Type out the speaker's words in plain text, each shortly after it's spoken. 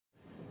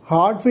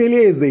Heart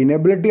failure is the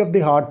inability of the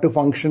heart to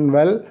function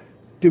well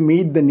to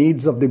meet the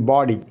needs of the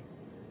body.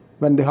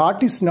 When the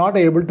heart is not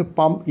able to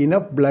pump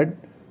enough blood,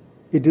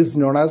 it is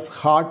known as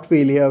heart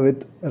failure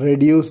with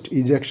reduced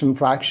ejection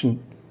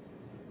fraction.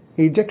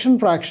 Ejection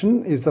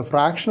fraction is the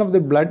fraction of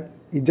the blood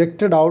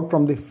ejected out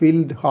from the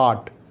filled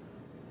heart.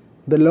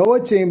 The lower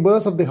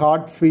chambers of the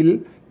heart fill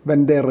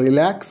when they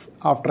relax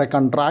after a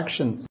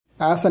contraction.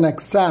 As an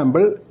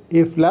example,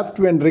 if left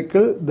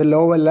ventricle, the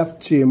lower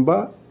left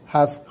chamber,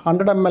 has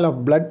 100 ml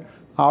of blood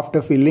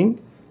after filling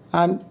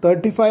and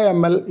 35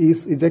 ml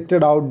is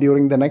ejected out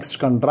during the next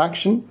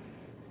contraction,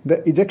 the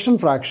ejection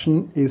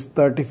fraction is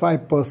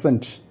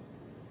 35%.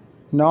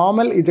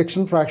 Normal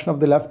ejection fraction of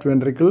the left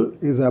ventricle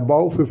is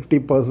above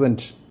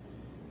 50%.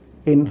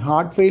 In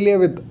heart failure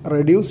with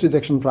reduced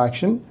ejection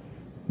fraction,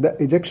 the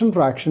ejection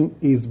fraction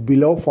is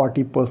below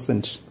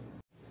 40%.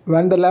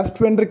 When the left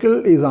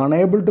ventricle is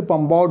unable to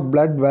pump out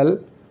blood well,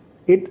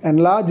 it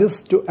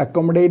enlarges to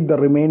accommodate the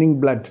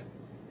remaining blood.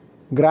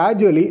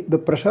 Gradually, the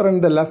pressure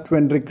in the left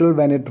ventricle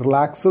when it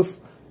relaxes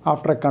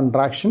after a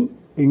contraction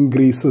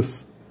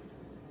increases.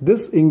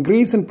 This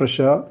increase in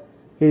pressure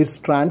is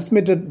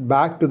transmitted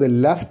back to the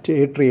left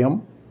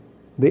atrium,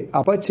 the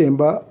upper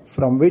chamber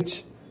from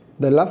which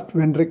the left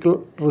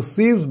ventricle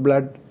receives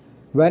blood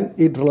when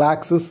it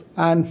relaxes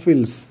and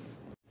fills.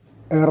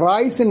 A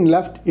rise in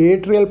left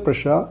atrial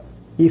pressure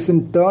is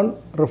in turn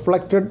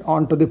reflected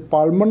onto the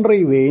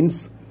pulmonary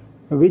veins,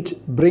 which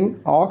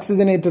bring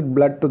oxygenated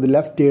blood to the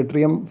left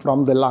atrium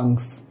from the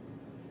lungs.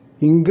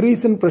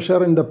 Increase in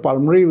pressure in the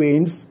pulmonary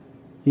veins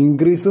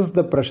increases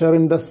the pressure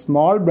in the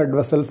small blood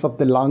vessels of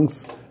the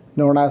lungs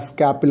known as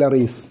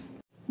capillaries.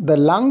 The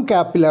lung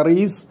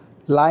capillaries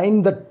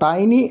line the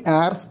tiny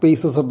air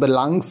spaces of the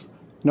lungs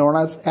known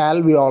as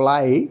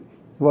alveoli,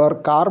 where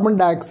carbon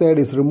dioxide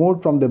is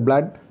removed from the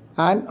blood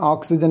and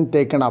oxygen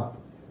taken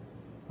up.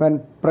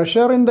 When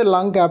pressure in the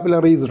lung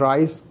capillaries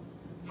rise,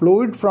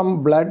 fluid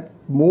from blood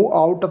move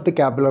out of the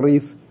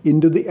capillaries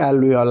into the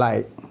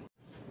alveoli.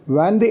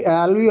 When the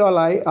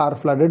alveoli are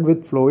flooded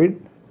with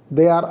fluid,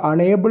 they are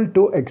unable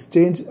to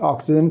exchange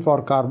oxygen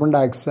for carbon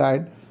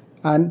dioxide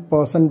and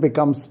person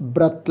becomes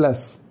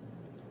breathless.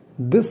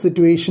 This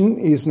situation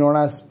is known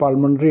as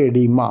pulmonary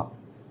edema.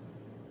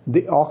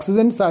 The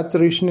oxygen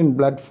saturation in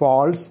blood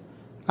falls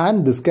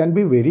and this can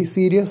be very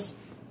serious.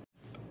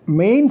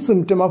 Main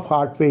symptom of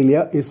heart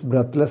failure is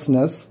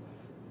breathlessness,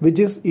 which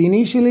is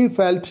initially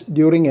felt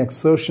during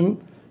exertion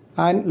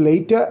and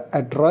later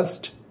at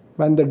rest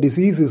when the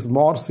disease is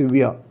more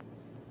severe.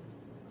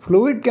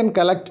 Fluid can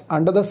collect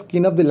under the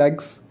skin of the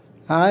legs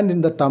and in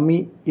the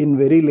tummy in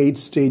very late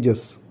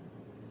stages.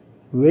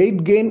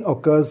 Weight gain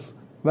occurs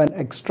when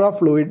extra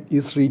fluid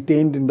is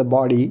retained in the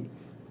body,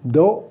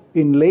 though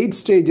in late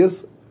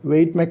stages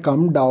weight may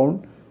come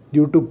down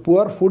due to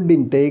poor food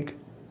intake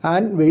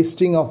and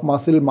wasting of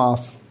muscle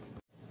mass.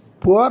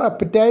 Poor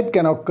appetite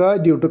can occur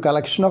due to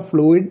collection of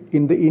fluid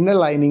in the inner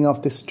lining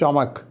of the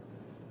stomach.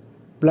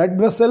 Blood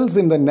vessels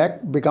in the neck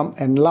become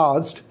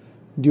enlarged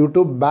due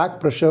to back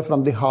pressure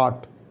from the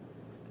heart.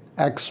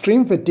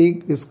 Extreme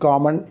fatigue is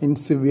common in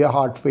severe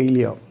heart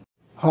failure.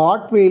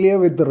 Heart failure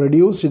with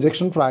reduced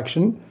ejection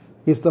fraction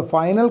is the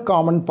final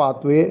common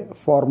pathway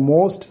for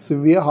most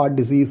severe heart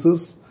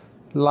diseases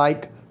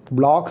like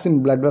blocks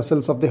in blood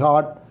vessels of the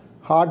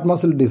heart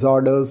muscle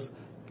disorders,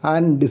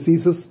 and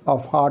diseases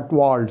of heart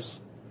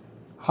valves.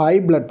 High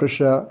blood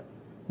pressure,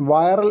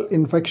 viral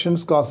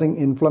infections causing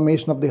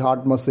inflammation of the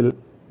heart muscle,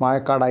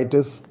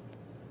 myocarditis,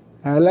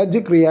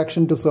 allergic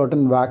reaction to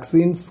certain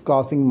vaccines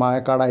causing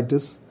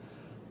myocarditis,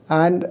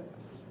 and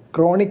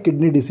chronic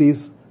kidney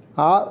disease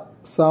are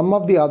some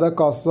of the other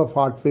causes of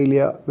heart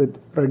failure with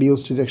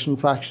reduced ejection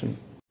fraction.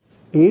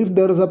 If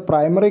there is a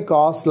primary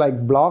cause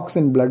like blocks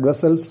in blood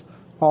vessels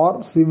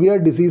or severe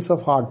disease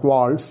of heart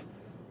valves,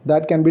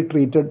 that can be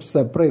treated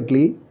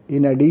separately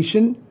in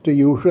addition to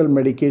usual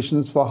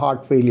medications for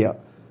heart failure.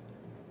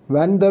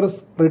 When there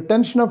is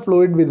retention of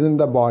fluid within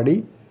the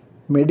body,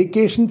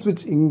 medications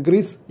which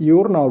increase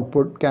urine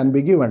output can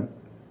be given.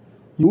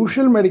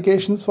 Usual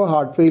medications for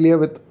heart failure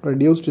with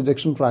reduced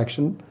ejection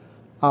fraction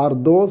are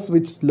those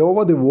which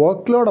lower the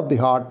workload of the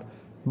heart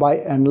by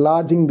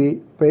enlarging the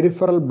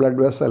peripheral blood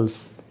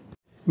vessels.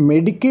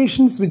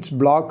 Medications which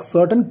block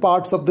certain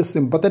parts of the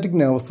sympathetic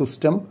nervous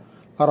system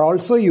are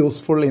also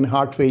useful in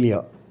heart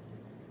failure.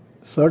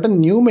 Certain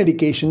new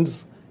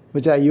medications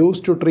which are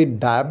used to treat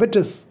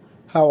diabetes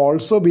have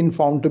also been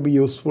found to be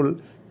useful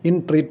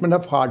in treatment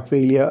of heart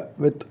failure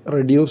with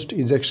reduced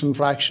ejection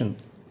fraction.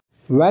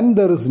 When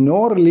there is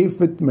no relief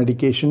with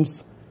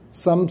medications,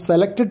 some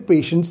selected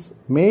patients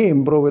may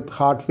improve with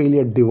heart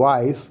failure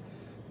device,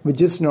 which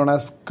is known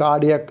as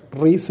cardiac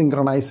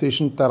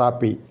resynchronization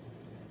therapy.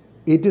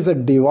 It is a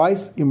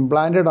device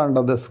implanted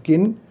under the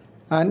skin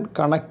and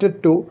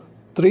connected to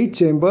 3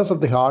 chambers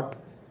of the heart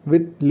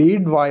with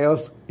lead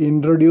wires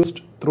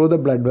introduced through the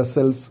blood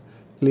vessels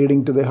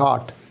leading to the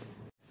heart.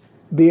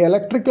 The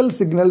electrical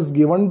signals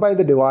given by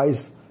the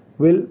device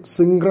will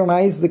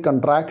synchronize the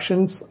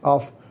contractions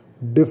of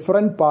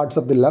different parts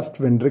of the left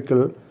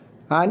ventricle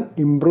and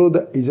improve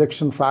the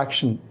ejection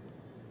fraction.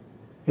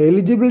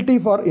 Eligibility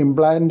for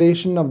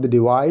implantation of the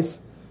device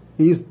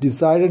is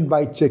decided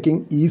by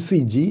checking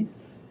ECG,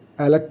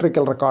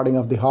 electrical recording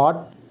of the heart,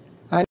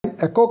 and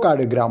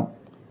echocardiogram,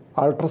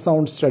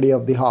 ultrasound study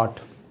of the heart.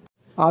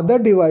 Other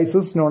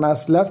devices known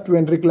as left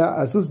ventricular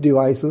assist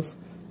devices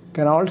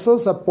can also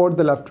support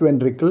the left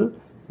ventricle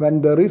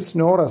when there is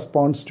no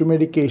response to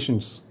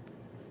medications.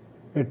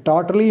 A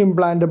totally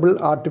implantable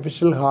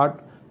artificial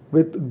heart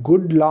with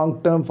good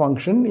long-term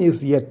function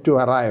is yet to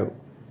arrive.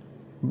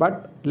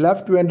 But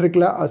left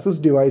ventricular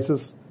assist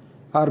devices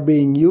are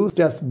being used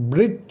as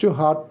bridge to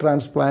heart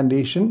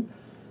transplantation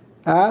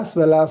as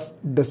well as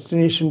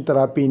destination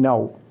therapy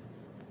now.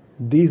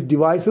 These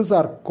devices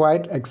are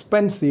quite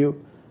expensive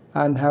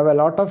and have a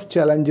lot of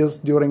challenges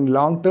during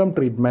long-term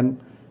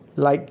treatment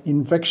like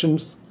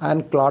infections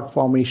and clot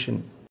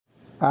formation.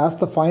 As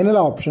the final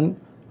option,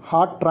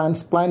 heart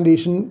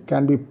transplantation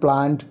can be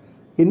planned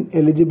in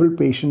eligible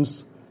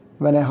patients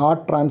when a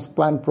heart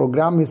transplant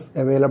program is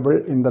available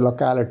in the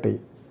locality.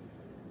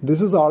 This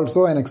is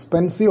also an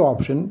expensive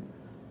option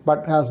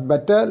but has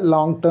better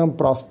long-term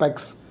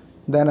prospects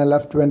than a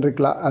left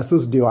ventricular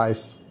assist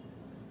device.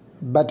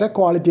 Better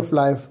quality of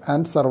life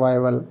and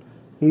survival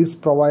is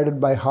provided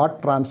by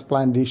heart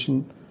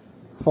transplantation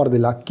for the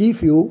lucky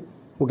few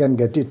who can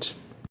get it.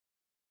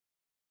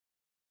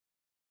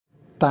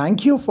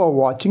 Thank you for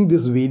watching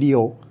this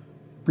video.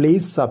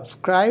 Please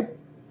subscribe,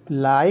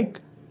 like,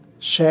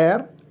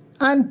 share,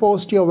 and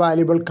post your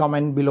valuable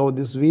comment below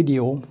this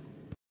video.